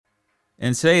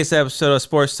In today's episode of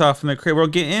Sports Talk from the Crib, we'll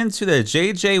get into the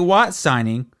J.J. Watt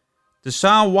signing,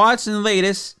 Deshaun Watson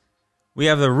latest. We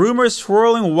have the rumors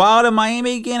swirling wild in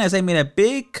Miami again as they made a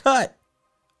big cut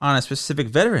on a specific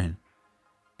veteran.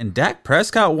 And Dak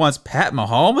Prescott wants Pat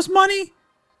Mahomes money?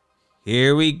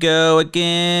 Here we go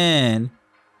again.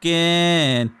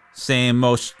 Same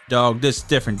old dog, this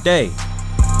different day.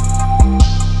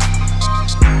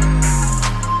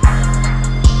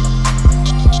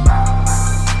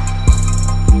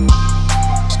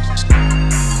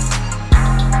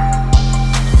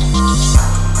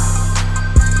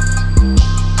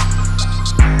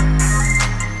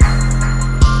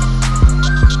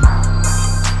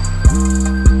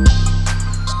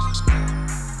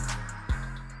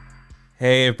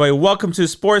 Hey everybody, welcome to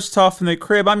Sports Talk from the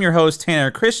Crib. I'm your host,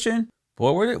 Tanner Christian.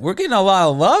 Boy, we're getting a lot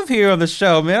of love here on the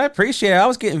show, man. I appreciate it. I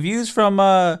was getting views from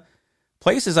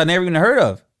places I never even heard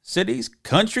of. Cities,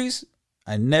 countries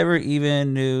I never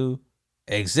even knew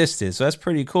existed. So that's a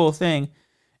pretty cool thing.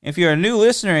 If you're a new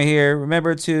listener here,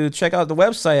 remember to check out the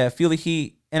website at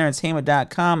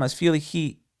feeltheheatentertainment.com. That's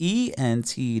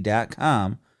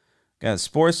feeltheheatent.com. Got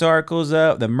sports articles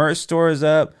up. The merch store is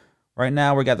up. Right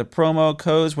now, we got the promo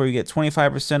codes where you get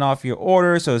 25% off your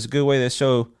order. So it's a good way to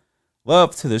show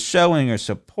love to the show and your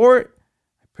support.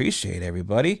 I appreciate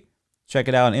everybody. Check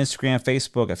it out on Instagram,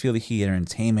 Facebook. I Feel the Heat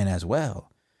Entertainment as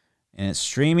well. And it's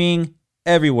streaming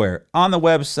everywhere on the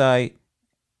website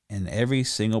and every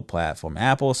single platform.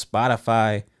 Apple,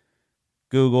 Spotify,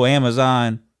 Google,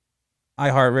 Amazon,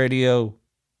 iHeartRadio.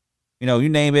 You know, you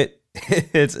name it,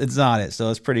 it's on it. So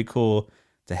it's pretty cool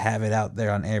to have it out there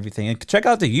on everything. And check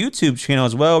out the YouTube channel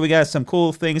as well. We got some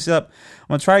cool things up. I'm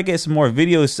going to try to get some more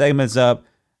video segments up.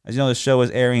 As you know, the show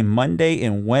is airing Monday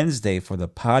and Wednesday for the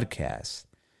podcast.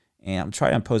 And I'm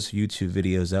trying to post YouTube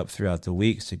videos up throughout the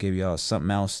week to give y'all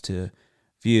something else to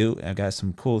view. I got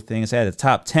some cool things. I had the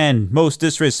top 10 most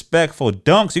disrespectful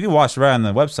dunks. You can watch it right on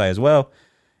the website as well.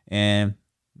 And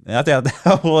I thought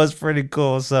that was pretty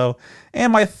cool. So,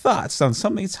 and my thoughts on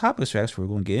some of these topics we're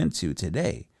going to get into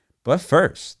today. But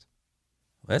first,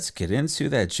 let's get into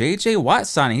that J.J. Watt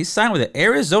signing. He signed with the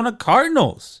Arizona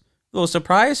Cardinals. A little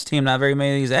surprise team. Not very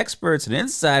many of these experts and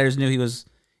insiders knew he was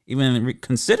even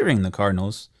considering the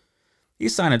Cardinals. He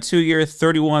signed a 2-year,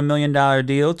 $31 million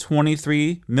deal,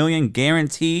 $23 million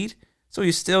guaranteed. So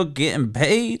he's still getting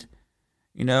paid.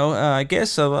 You know, I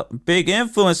guess a big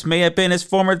influence may have been his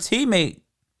former teammate,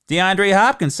 DeAndre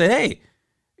Hopkins, said, hey,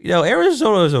 you know,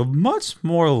 Arizona is a much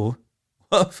more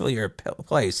lovelier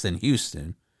place than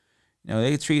Houston. You know,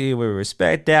 they treat you with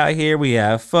respect out here. We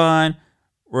have fun.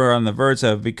 We're on the verge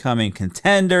of becoming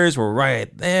contenders. We're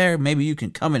right there. Maybe you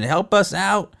can come and help us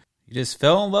out. You just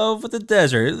fell in love with the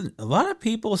desert. A lot of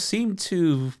people seem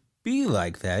to be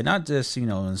like that. Not just, you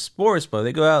know, in sports, but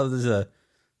they go out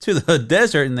to the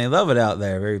desert and they love it out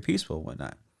there. Very peaceful and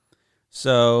whatnot.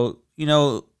 So, you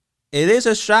know, it is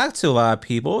a shock to a lot of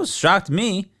people. It shocked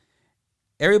me.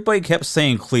 Everybody kept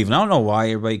saying Cleveland. I don't know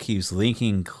why everybody keeps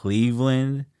linking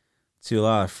Cleveland to a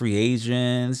lot of free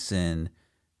agents and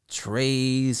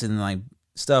trades and like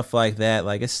stuff like that.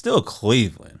 Like, it's still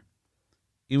Cleveland,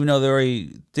 even though they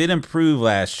already did improve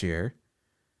last year.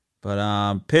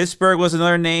 But Pittsburgh was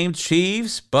another name.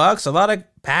 Chiefs, Bucks, a lot of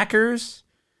Packers.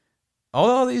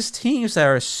 All these teams that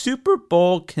are Super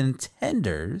Bowl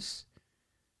contenders.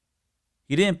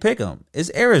 You didn't pick them.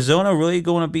 Is Arizona really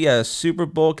going to be a Super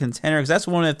Bowl contender? Because that's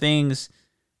one of the things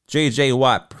J.J.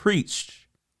 Watt preached,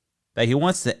 that he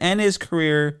wants to end his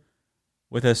career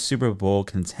with a Super Bowl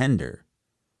contender.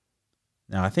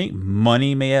 Now, I think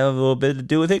money may have a little bit to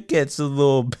do with it. Gets a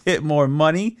little bit more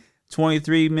money,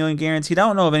 $23 million guaranteed. I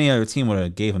don't know if any other team would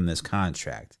have gave him this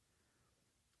contract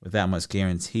with that much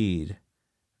guaranteed.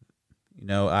 You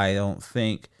know, I don't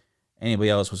think anybody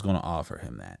else was going to offer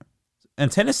him that. And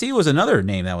Tennessee was another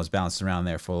name that was bouncing around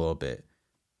there for a little bit.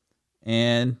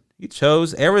 And he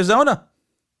chose Arizona.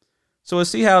 So we'll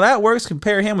see how that works.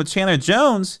 Compare him with Chandler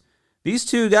Jones. These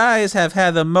two guys have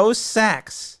had the most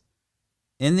sacks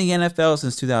in the NFL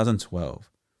since 2012.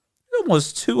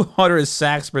 Almost 200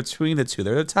 sacks between the two.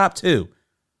 They're the top two.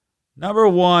 Number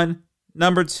one,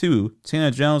 number two. Chandler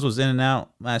Jones was in and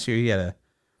out. Last year he had a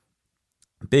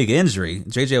big injury.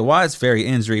 J.J. Watt's very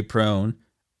injury prone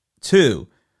too.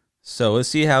 So let's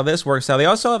see how this works out. They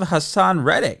also have Hassan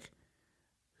Reddick,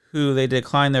 who they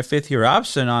declined their 5th-year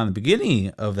option on the beginning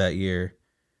of that year.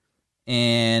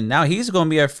 And now he's going to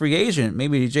be a free agent.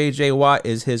 Maybe J.J. Watt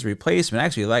is his replacement. I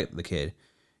actually like the kid.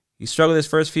 He struggled his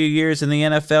first few years in the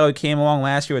NFL. He came along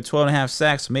last year with 12.5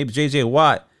 sacks. So maybe J.J.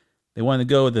 Watt, they wanted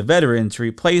to go with the veteran to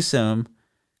replace him.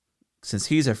 since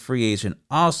he's a free agent,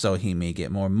 also he may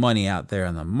get more money out there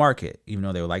on the market, even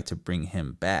though they would like to bring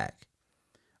him back.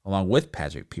 Along with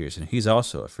Patrick Peterson, he's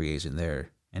also a free agent there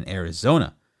in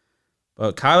Arizona.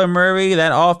 But Kyler Murray,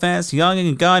 that offense, young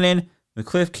and gunning, with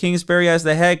Cliff Kingsbury as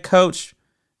the head coach,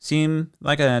 seemed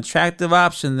like an attractive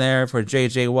option there for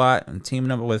J.J. Watt and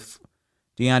teaming up with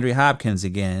DeAndre Hopkins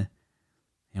again.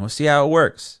 And we'll see how it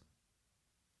works.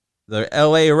 The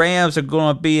L.A. Rams are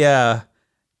going to be a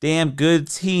damn good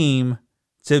team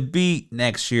to beat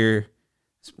next year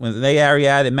when they already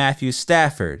added Matthew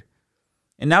Stafford.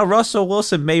 And now Russell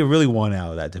Wilson may really want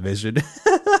out of that division.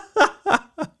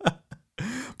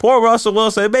 Poor Russell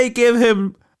Wilson. It may give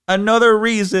him another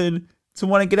reason to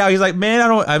want to get out. He's like, man,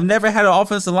 I've never had an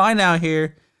offensive line out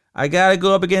here. I got to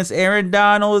go up against Aaron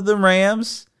Donald of the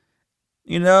Rams,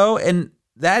 and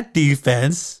that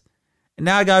defense. And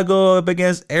now I got to go up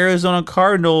against Arizona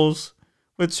Cardinals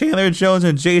with Chandler Jones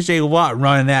and J.J. Watt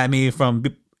running at me from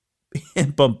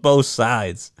both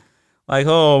sides. Like,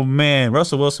 oh, man,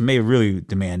 Russell Wilson may really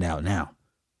demand out now.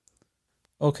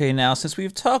 Okay, now, since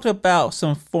we've talked about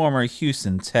some former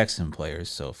Houston Texan players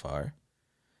so far,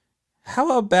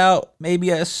 how about maybe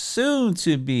a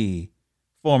soon-to-be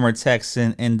former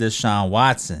Texan in Deshaun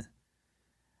Watson?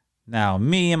 Now,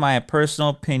 me, in my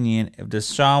personal opinion, if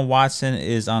Deshaun Watson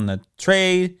is on the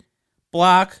trade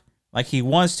block like he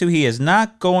wants to, he is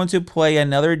not going to play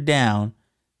another down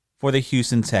for the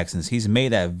Houston Texans. He's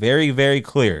made that very, very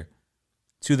clear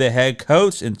to the head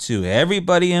coach and to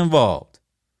everybody involved.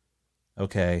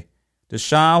 Okay,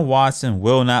 Deshaun Watson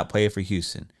will not play for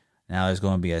Houston. Now there's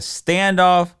going to be a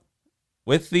standoff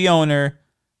with the owner.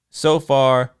 So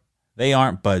far, they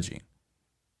aren't budging.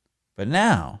 But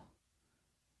now,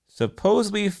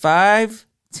 supposedly 5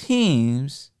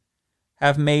 teams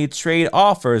have made trade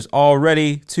offers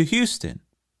already to Houston.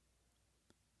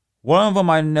 One of them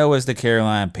I know is the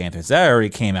Carolina Panthers. That already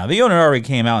came out. The owner already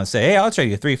came out and said, hey, I'll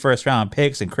trade you 3 first-round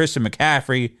picks and Christian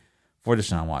McCaffrey for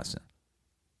Deshaun Watson.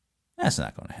 That's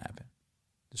not going to happen.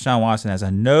 Deshaun Watson has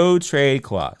a no-trade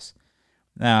clause.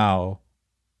 Now,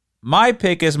 my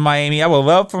pick is Miami. I would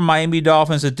love for Miami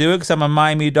Dolphins to do it because I'm a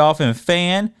Miami Dolphin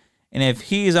fan. And if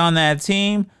he's on that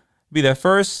team, be the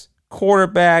first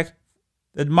quarterback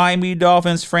the Miami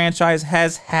Dolphins franchise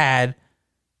has had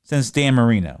since Dan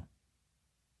Marino.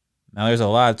 Now, there's a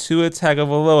lot of Tua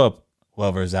Tagovailoa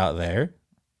lovers out there.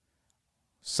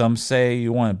 Some say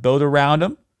you want to build around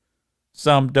him.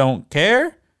 Some don't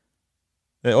care.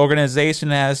 The organization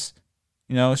has,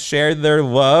 shared their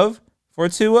love for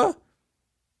Tua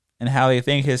and how they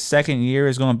think his second year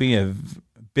is going to be a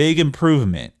big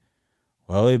improvement.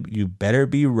 Well, you better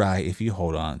be right if you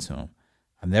hold on to him.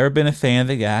 I've never been a fan of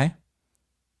the guy.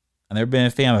 I've never been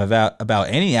a fan of about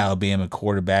any Alabama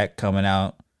quarterback coming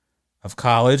out of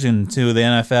college into the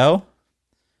NFL.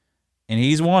 And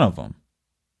he's one of them.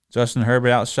 Justin Herbert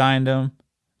outshined him.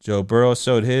 Joe Burrow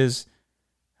showed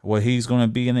what he's going to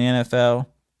be in the NFL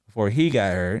before he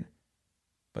got hurt.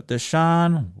 But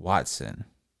Deshaun Watson,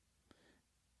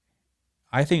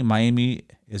 I think Miami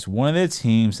is one of the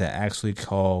teams that actually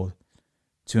called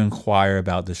to inquire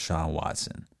about Deshaun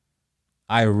Watson.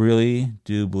 I really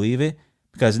do believe it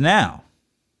because now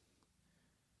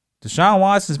Deshaun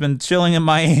Watson's been chilling in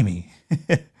Miami.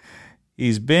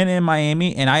 He's been in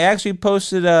Miami, and I actually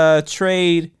posted a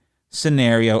trade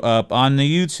scenario up on the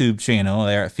YouTube channel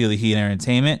there at Philly Heat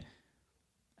Entertainment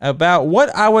about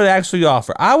what I would actually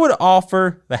offer. I would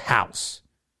offer the house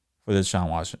for Deshaun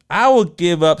Watson. I will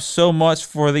give up so much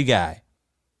for the guy.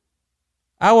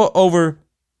 I will overpay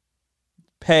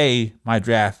my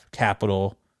draft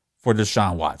capital for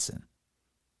Deshaun Watson.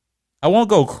 I won't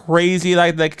go crazy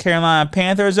like the Carolina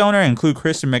Panthers owner and include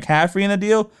Christian McCaffrey in the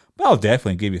deal, but I'll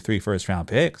definitely give you 3 first-round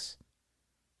picks.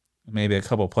 Maybe a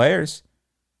couple players.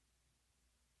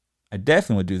 I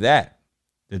definitely would do that.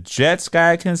 The Jets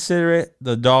gotta consider it.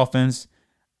 The Dolphins.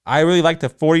 I really like the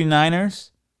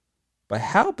 49ers. But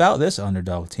how about this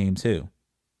underdog team too?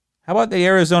 How about the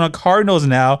Arizona Cardinals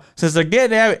now? Since they're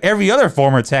getting every other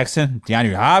former Texan,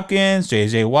 DeAndre Hopkins,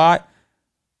 J.J. Watt.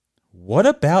 What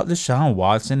about Deshaun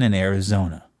Watson in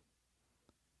Arizona?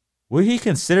 Would he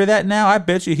consider that now? I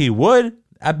bet you he would.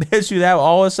 I bet you that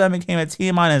all of a sudden became a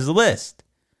team on his list.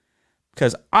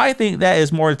 Because I think that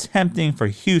is more tempting for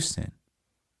Houston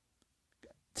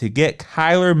to get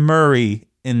Kyler Murray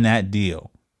in that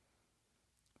deal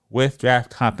with draft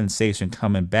compensation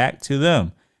coming back to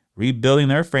them, rebuilding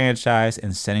their franchise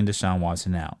and sending Deshaun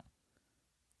Watson out.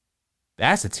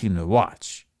 That's a team to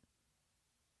watch.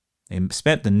 They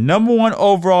spent the number 1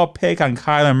 overall pick on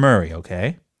Kyler Murray,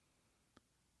 okay?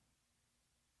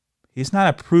 He's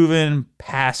not a proven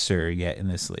passer yet in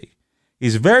this league.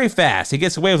 He's very fast. He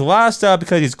gets away with a lot of stuff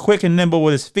because he's quick and nimble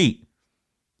with his feet.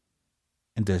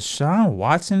 And Deshaun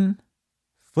Watson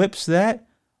flips that.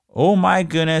 Oh my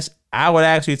goodness. I would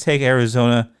actually take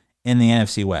Arizona in the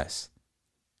NFC West.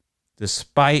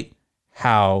 Despite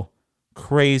how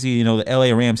crazy, the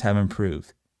LA Rams have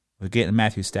improved with getting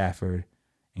Matthew Stafford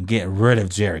and getting rid of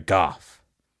Jared Goff.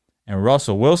 And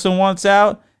Russell Wilson wants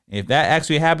out. If that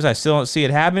actually happens, I still don't see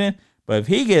it happening. But if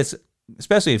he gets,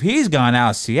 especially if he's gone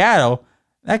out of Seattle,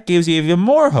 that gives you even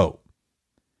more hope.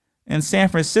 And San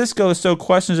Francisco still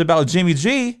questions about Jimmy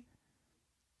G.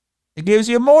 It gives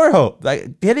you more hope.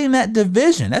 Like getting that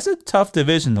division, that's a tough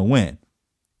division to win.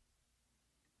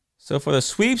 So for the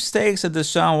sweepstakes of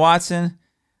Deshaun Watson,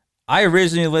 I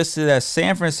originally listed as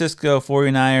San Francisco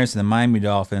 49ers and the Miami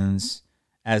Dolphins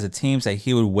as the teams that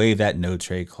he would waive that no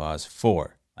trade clause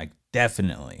for. Like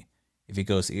definitely if he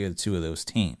goes to either two of those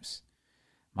teams.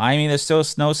 Miami, there's still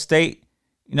no state,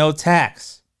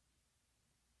 tax.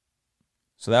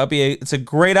 So it's a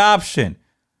great option.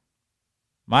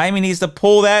 Miami needs to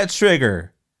pull that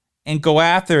trigger and go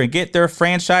after and get their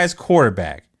franchise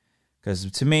quarterback. Because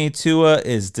to me, Tua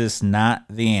is just not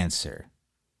the answer.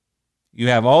 You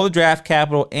have all the draft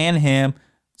capital and him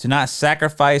to not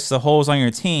sacrifice the holes on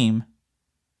your team.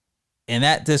 And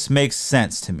that just makes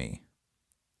sense to me.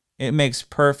 It makes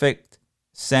perfect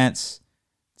sense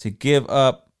to give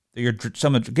up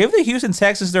give the Houston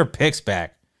Texans their picks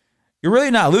back. You're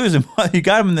really not losing money. You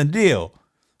got them in the deal.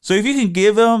 So if you can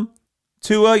give them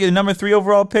Tua, your number 3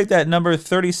 overall pick, that number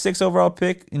 36 overall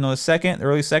pick, the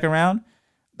early second round,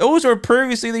 those were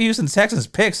previously the Houston Texans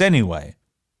picks anyway.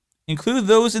 Include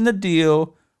those in the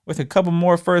deal with a couple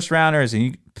more first rounders,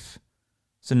 and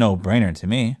it's a no-brainer to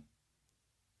me.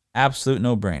 Absolute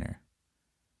no-brainer.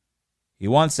 He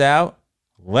wants out.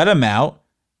 Let him out.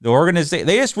 The organization,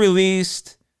 they just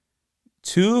released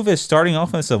 2 of his starting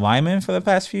offensive linemen for the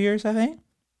past few years, I think.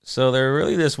 So they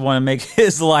really just want to make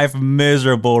his life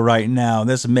miserable right now.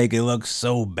 This make it look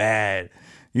so bad.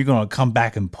 You're going to come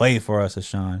back and play for us,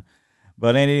 Deshaun.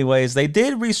 But anyways, they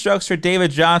did restructure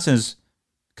David Johnson's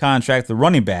contract, the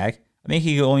running back. I think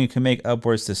he only can make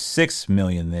upwards to $6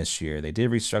 million this year. They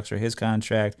did restructure his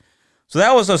contract. So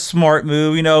that was a smart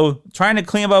move, trying to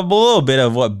clean up a little bit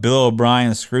of what Bill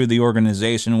O'Brien screwed the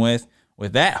organization with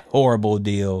that horrible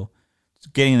deal.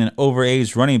 Getting an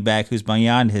overaged running back who's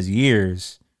beyond his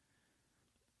years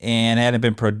and hadn't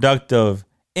been productive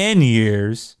in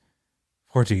years.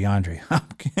 Poor DeAndre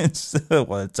Hopkins, one of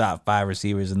the top 5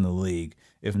 receivers in the league,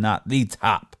 if not the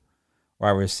top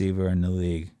wide receiver in the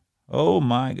league. Oh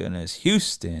my goodness.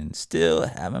 Houston still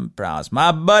having problems.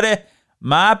 My buddy,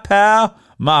 my pal,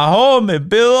 my homie,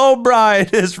 Bill O'Brien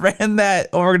just ran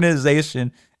that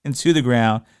organization into the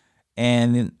ground.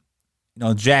 And,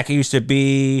 Jack used to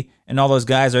be, and all those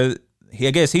guys I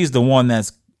guess he's the one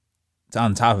that's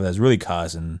on top of it, that's really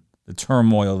causing the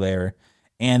turmoil there,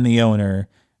 and the owner.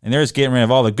 And they're just getting rid of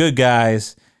all the good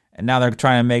guys. And now they're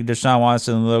trying to make Deshaun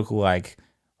Watson look like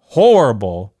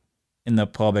horrible in the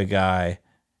public eye.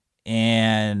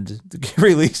 And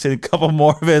releasing a couple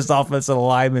more of his offensive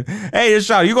linemen. Hey,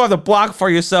 Deshaun, you're going to have to block for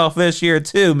yourself this year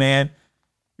too, man.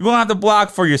 You're going to have to block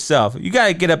for yourself. You got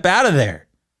to get up out of there.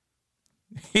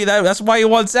 That's why he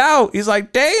wants out. He's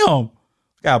like, damn.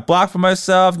 Got to block for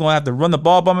myself. I'm going to have to run the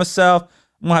ball by myself.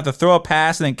 I'm going to have to throw a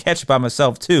pass and then catch it by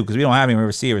myself too, because we don't have any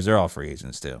receivers. They're all free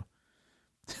agents still.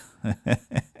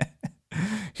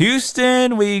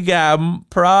 Houston, we got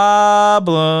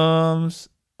problems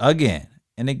again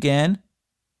and again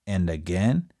and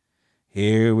again.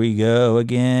 Here we go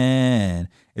again.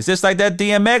 It's just like that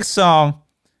DMX song.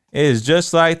 It is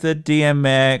just like the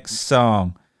DMX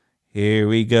song. Here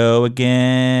we go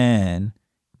again.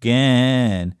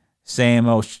 Again. Same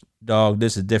old dog,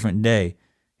 this is a different day.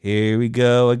 Here we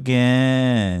go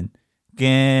again.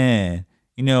 Again.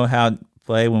 You know how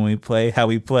play when we play, how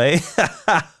we play.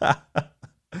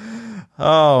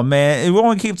 Oh, man. We're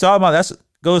going to keep talking about that.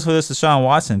 Goes for this Deshaun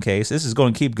Watson case. This is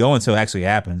going to keep going until it actually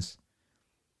happens.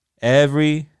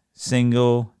 Every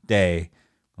single day.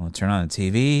 We're going to turn on the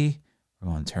TV.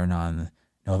 We're going to turn on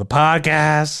the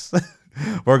podcast.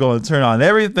 We're going to turn on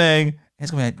everything.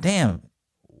 It's going to be like, damn,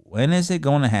 when is it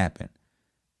going to happen?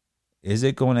 Is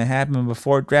it going to happen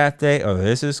before draft day, or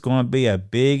is this going to be a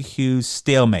big, huge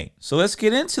stalemate? So let's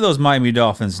get into those Miami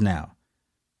Dolphins now.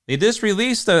 They just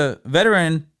released a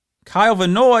veteran, Kyle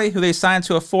Van Noy, who they signed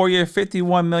to a 4-year,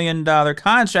 $51 million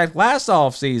contract last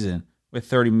offseason with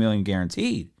 $30 million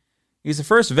guaranteed. He's the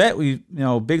first vet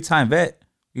big-time vet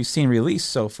we've seen released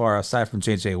so far, aside from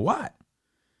J.J. Watt.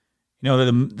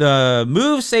 The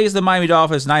move saves the Miami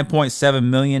Dolphins $9.7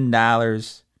 million,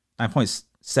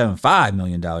 $9.75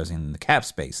 million in the cap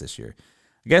space this year.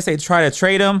 I guess they try to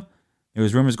trade him. There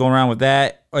was rumors going around with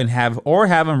that, and have him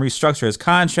restructure his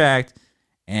contract.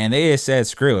 And they just said,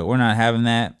 screw it, we're not having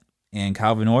that. And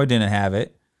Calvin Oy didn't have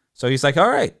it. So he's like, all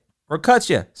right, we'll cut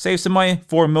you. Save some money.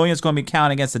 $4 million is going to be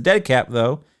counted against the dead cap,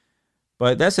 though.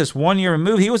 But that's just 1 year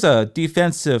removed. He was a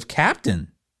defensive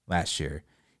captain last year.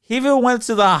 He even went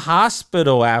to the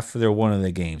hospital after one of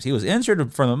the games. He was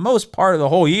injured for the most part of the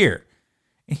whole year.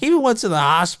 And he even went to the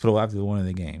hospital after one of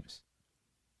the games.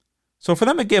 So for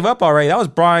them to give up already, that was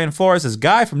Brian Flores'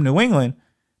 guy from New England.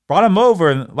 Brought him over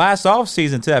in last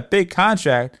offseason to that big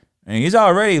contract, and he's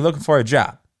already looking for a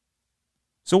job.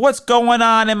 So what's going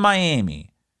on in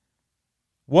Miami?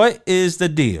 What is the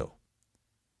deal?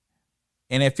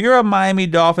 And if you're a Miami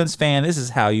Dolphins fan, this is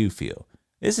how you feel.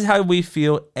 This is how we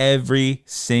feel every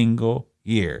single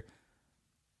year.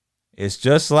 It's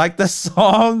just like the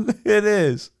song it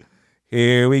is.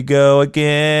 Here we go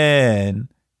again.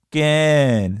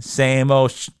 Same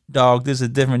old dog, this is a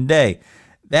different day.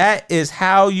 That is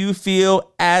how you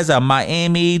feel as a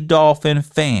Miami Dolphin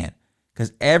fan.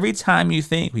 Because every time you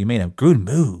think we made a good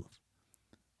move,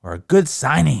 or a good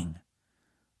signing,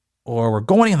 or we're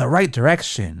going in the right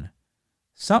direction,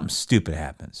 something stupid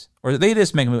happens. Or they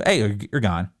just make a move, hey, you're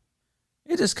gone.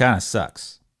 It just kind of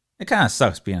sucks. It kind of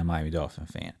sucks being a Miami Dolphin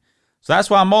fan. So that's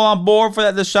why I'm all on board for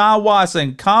that Deshaun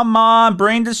Watson. Come on,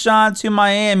 bring Deshaun to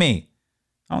Miami.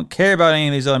 I don't care about any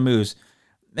of these other moves.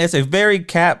 It's a very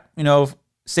cap,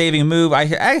 saving move. I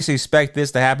actually expect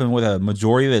this to happen with a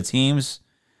majority of the teams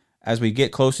as we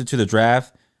get closer to the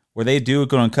draft, where they do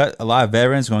going to cut a lot of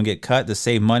veterans, going to get cut to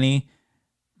save money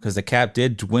because the cap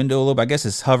did dwindle a little bit. I guess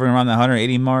it's hovering around the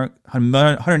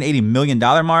 $180 million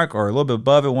mark, or a little bit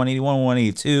above it, 181,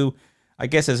 182. I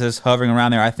guess it's just hovering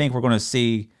around there. I think we're going to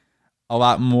see a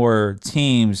lot more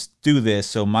teams do this.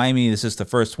 So Miami is just the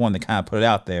first one to kind of put it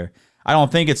out there. I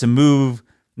don't think it's a move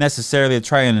necessarily to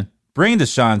try and bring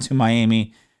Deshaun to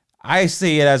Miami. I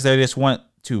see it as they just want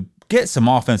to get some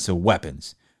offensive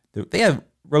weapons. They have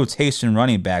rotation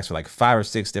running backs for like 5 or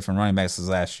 6 different running backs this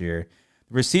last year.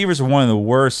 The receivers are one of the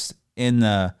worst in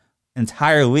the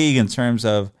entire league in terms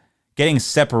of getting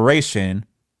separation.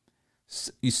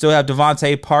 You still have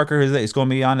Devontae Parker, who's going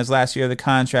to be on his last year of the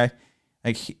contract.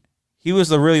 Like he was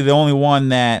really the only one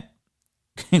that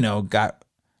got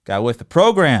with the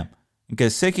program. And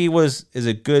Gesicki is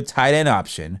a good tight end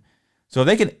option. So if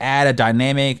they could add a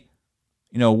dynamic,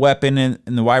 weapon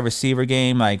in the wide receiver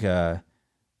game, like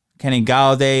Kenny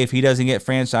Galladay, if he doesn't get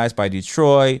franchised by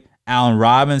Detroit, Allen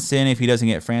Robinson, if he doesn't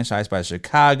get franchised by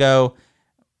Chicago,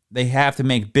 they have to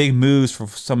make big moves for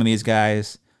some of these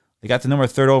guys. They got the number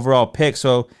 3 overall pick.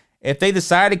 So if they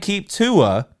decide to keep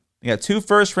Tua, they got 2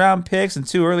 first-round picks and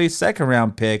 2 early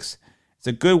second-round picks. It's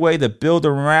a good way to build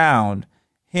around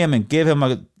him and give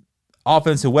him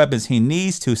offensive weapons he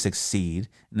needs to succeed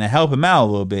and to help him out a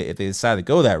little bit if they decide to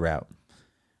go that route.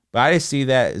 But I just see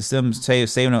that as them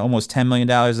saving almost $10 million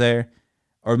there,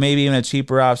 or maybe even a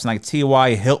cheaper option like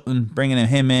T.Y. Hilton, bringing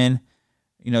him in.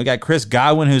 You got Chris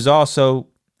Godwin, who's also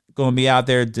going to be out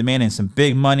there demanding some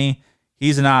big money.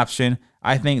 He's an option.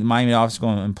 I think Miami Dolphins is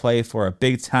going to play for a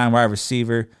big-time wide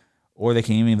receiver, or they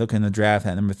can even look in the draft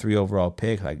at number 3 overall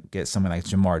pick, like get someone like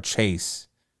Jamar Chase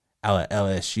out of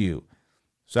LSU.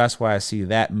 So that's why I see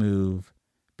that move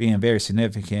being very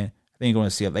significant. I think you're going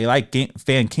to see it. They like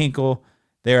Van Kinkel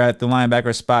there at the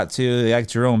linebacker spot too. They like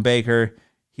Jerome Baker.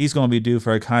 He's going to be due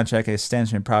for a contract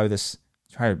extension. Probably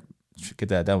try to get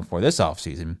that done before this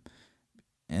offseason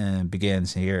and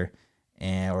begins here,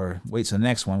 or wait till the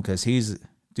next one because he's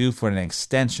due for an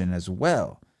extension as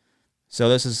well. So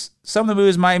this is some of the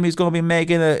moves Miami's going to be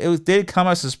making. It did come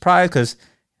as a surprise because,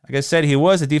 like I said, he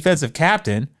was a defensive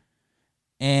captain.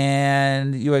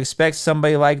 And you expect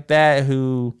somebody like that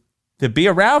to be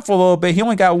around for a little bit. He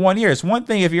only got 1 year. It's one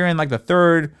thing if you're in like the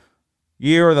 3rd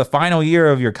year or the final year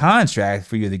of your contract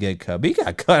for you to get cut. But he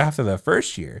got cut after the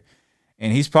 1st year.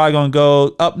 And he's probably going to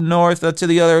go up north to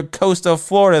the other coast of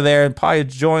Florida there and probably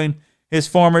join his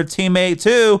former teammate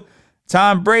too,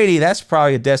 Tom Brady. That's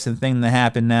probably a destined thing to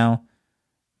happen now.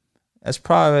 That's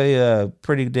probably a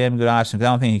pretty damn good option because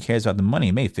I don't think he cares about the money.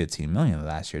 He made $15 million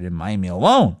last year in Miami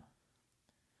alone.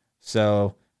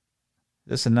 So,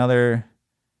 this is another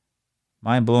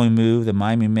mind-blowing move that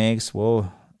Miami makes.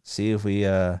 We'll see if we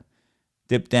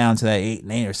dip down to that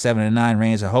 8-8 or 7-9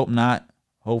 range. I hope not.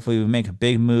 Hopefully, we make a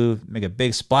big move, make a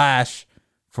big splash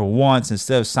for once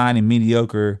instead of signing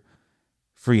mediocre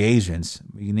free agents.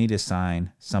 We need to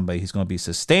sign somebody who's going to be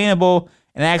sustainable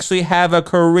and actually have a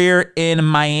career in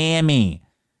Miami.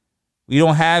 We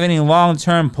don't have any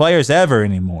long-term players ever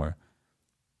anymore.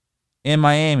 in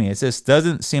Miami. It just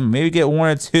doesn't seem, maybe get one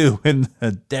or two in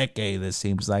a decade, it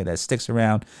seems like, that sticks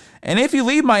around. And if you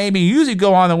leave Miami, you usually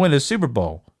go on to win the Super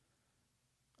Bowl.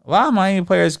 A lot of Miami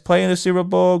players play in the Super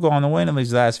Bowl, go on to win in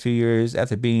these last few years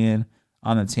after being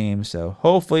on the team. So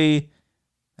hopefully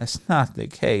that's not the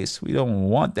case. We don't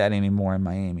want that anymore in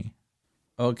Miami.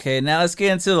 Okay, now let's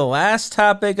get into the last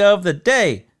topic of the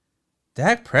day.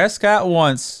 Dak Prescott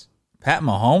wants Pat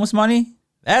Mahomes money?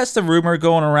 That's the rumor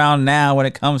going around now when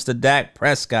it comes to Dak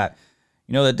Prescott.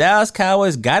 You know, the Dallas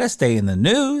Cowboys got to stay in the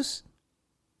news.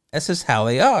 That's just how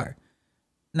they are.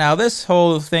 Now, this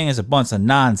whole thing is a bunch of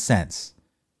nonsense.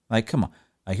 Like, come on.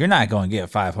 Like, you're not going to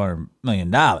get $500 million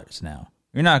now.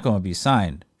 You're not going to be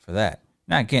signed for that.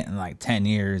 You're not getting like 10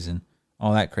 years and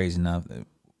all that crazy stuff.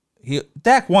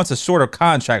 Dak wants a shorter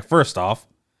contract, first off.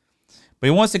 But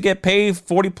he wants to get paid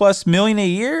 $40+ million a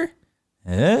year?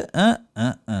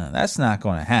 That's not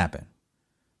going to happen.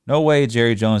 No way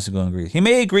Jerry Jones is going to agree. He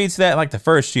may agree to that like the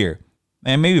first year.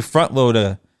 And maybe front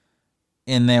load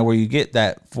in there where you get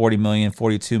that $40 million,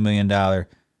 $42 million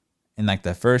in like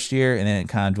the first year, and then it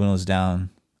kind of dwindles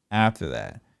down after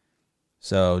that.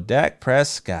 So Dak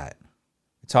Prescott,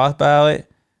 we talked about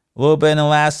it a little bit in the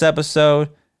last episode.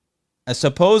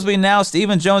 Supposedly now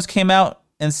Stephen Jones came out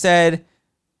and said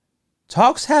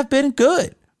talks have been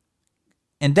good.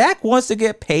 And Dak wants to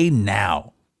get paid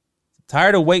now.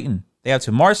 Tired of waiting. They have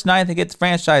to March 9th to get the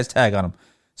franchise tag on him.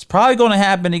 It's probably going to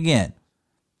happen again.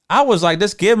 I was like,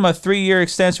 just give him a 3-year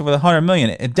extension with $100 million.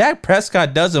 If Dak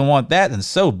Prescott doesn't want that, then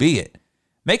so be it.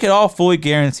 Make it all fully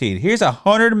guaranteed. Here's a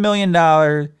 $100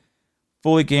 million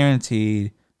fully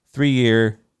guaranteed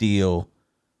 3-year deal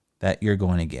that you're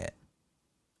going to get.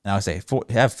 And I would say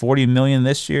have $40 million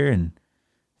this year and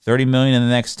 $30 million in the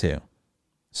next 2.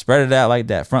 Spread it out like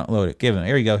that. Front load it. Give him.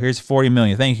 Here you go. Here's $40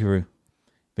 million. Thank you. If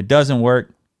it doesn't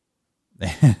work,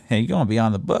 then you're going to be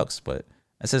on the books. But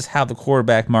that's just how the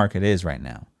quarterback market is right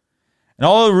now. And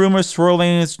all the rumors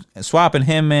swirling, swapping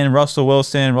him in Russell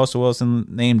Wilson. Russell Wilson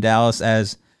named Dallas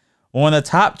as one of the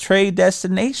top trade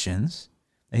destinations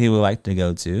that he would like to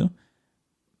go to.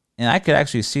 And I could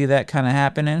actually see that kind of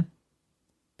happening.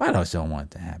 But I just don't want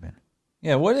it to happen.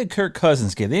 Yeah, what did Kirk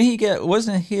Cousins get? Didn't he get,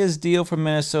 wasn't his deal for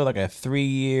Minnesota like a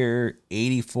 3-year,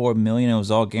 $84 million? It was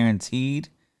all guaranteed.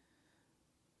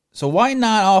 So why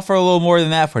not offer a little more than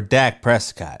that for Dak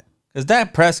Prescott? Because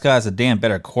Dak Prescott is a damn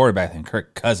better quarterback than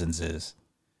Kirk Cousins is.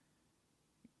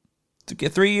 To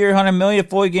get 3-year, $100 million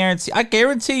fully guaranteed, I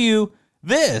guarantee you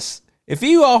this: if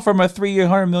you offer him a 3-year,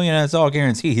 $100 million and it's all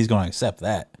guaranteed, he's going to accept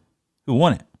that. Who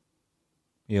won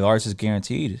it? Lars is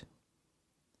guaranteed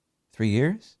 3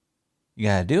 years. You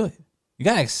got to do it. You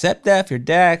got to accept that if you're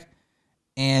Dak.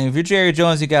 And if you're Jerry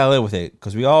Jones, you got to live with it.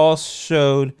 Because we all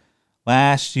showed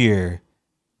last year,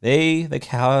 the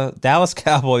Dallas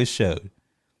Cowboys showed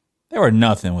they were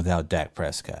nothing without Dak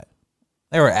Prescott.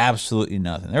 They were absolutely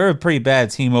nothing. They were a pretty bad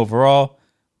team overall.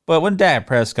 But when Dak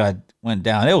Prescott went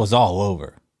down, it was all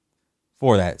over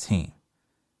for that team.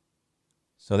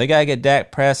 So they got to get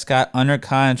Dak Prescott under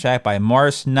contract by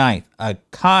March 9th. A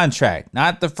contract,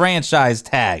 not the franchise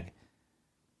tag.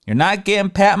 You're not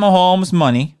getting Pat Mahomes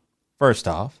money, first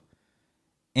off.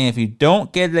 And if you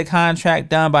don't get the contract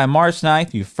done by March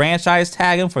 9th, you franchise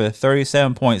tag him for the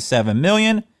 $37.7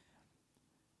 million.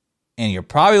 And you're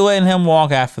probably letting him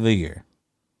walk after the year.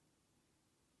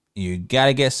 You got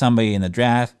to get somebody in the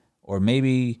draft. Or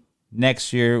maybe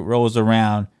next year rolls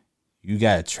around, you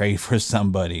got to trade for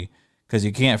somebody. Because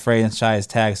you can't franchise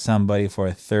tag somebody for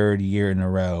a 3rd year in a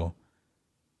row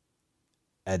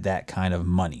at that kind of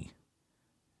money.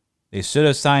 They should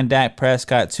have signed Dak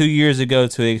Prescott 2 years ago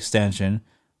to the extension.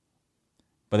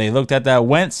 But they looked at that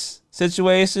Wentz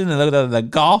situation. They looked at the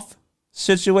Goff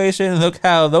situation. Look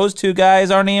how those 2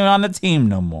 guys aren't even on the team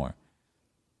no more.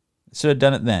 They should have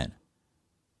done it then.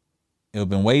 It would have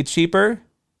been way cheaper.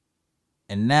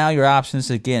 And now your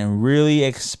options are getting really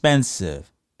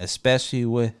expensive. Especially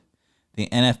with the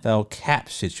NFL cap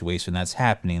situation that's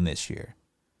happening this year.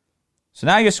 So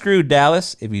now you're screwed,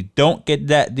 Dallas, if you don't get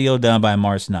that deal done by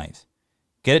March 9th.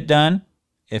 Get it done.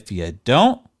 If you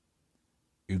don't,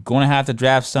 you're going to have to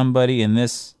draft somebody in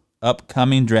this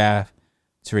upcoming draft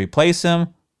to replace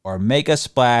him or make a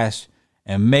splash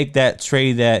and make that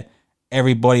trade that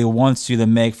everybody wants you to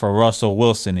make for Russell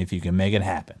Wilson if you can make it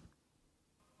happen.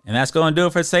 And that's going to do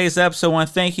it for today's episode. I want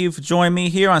to thank you for joining me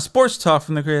here on Sports Talk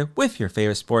from the Crib with your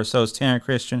favorite sports host, Tanner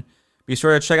Christian. Be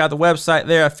sure to check out the website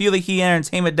there at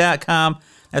FeelTheHeatEntertainment.com.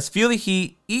 That's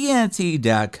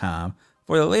FeelTheHeatEnt.com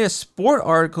for the latest sport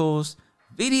articles,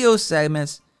 video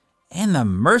segments, and the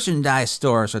merchandise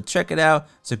store. So check it out.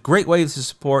 It's a great way to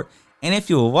support. And if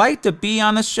you would like to be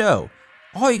on the show,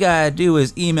 all you gotta do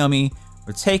is email me.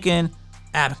 We're taking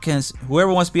applicants,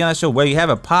 whoever wants to be on the show, whether you have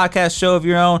a podcast show of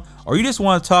your own or you just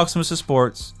want to talk some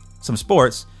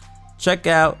sports, check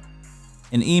out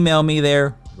and email me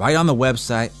there right on the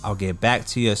website. I'll get back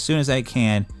to you as soon as I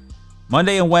can.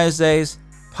 Monday and Wednesdays,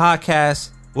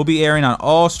 podcasts will be airing on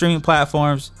all streaming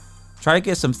platforms. Try to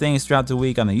get some things throughout the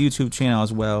week on the YouTube channel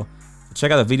as well.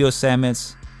 Check out the video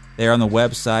segments there on the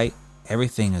website.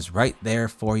 Everything is right there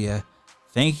for you.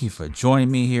 Thank you for joining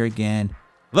me here again.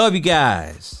 Love you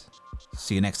guys.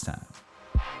 See you next time.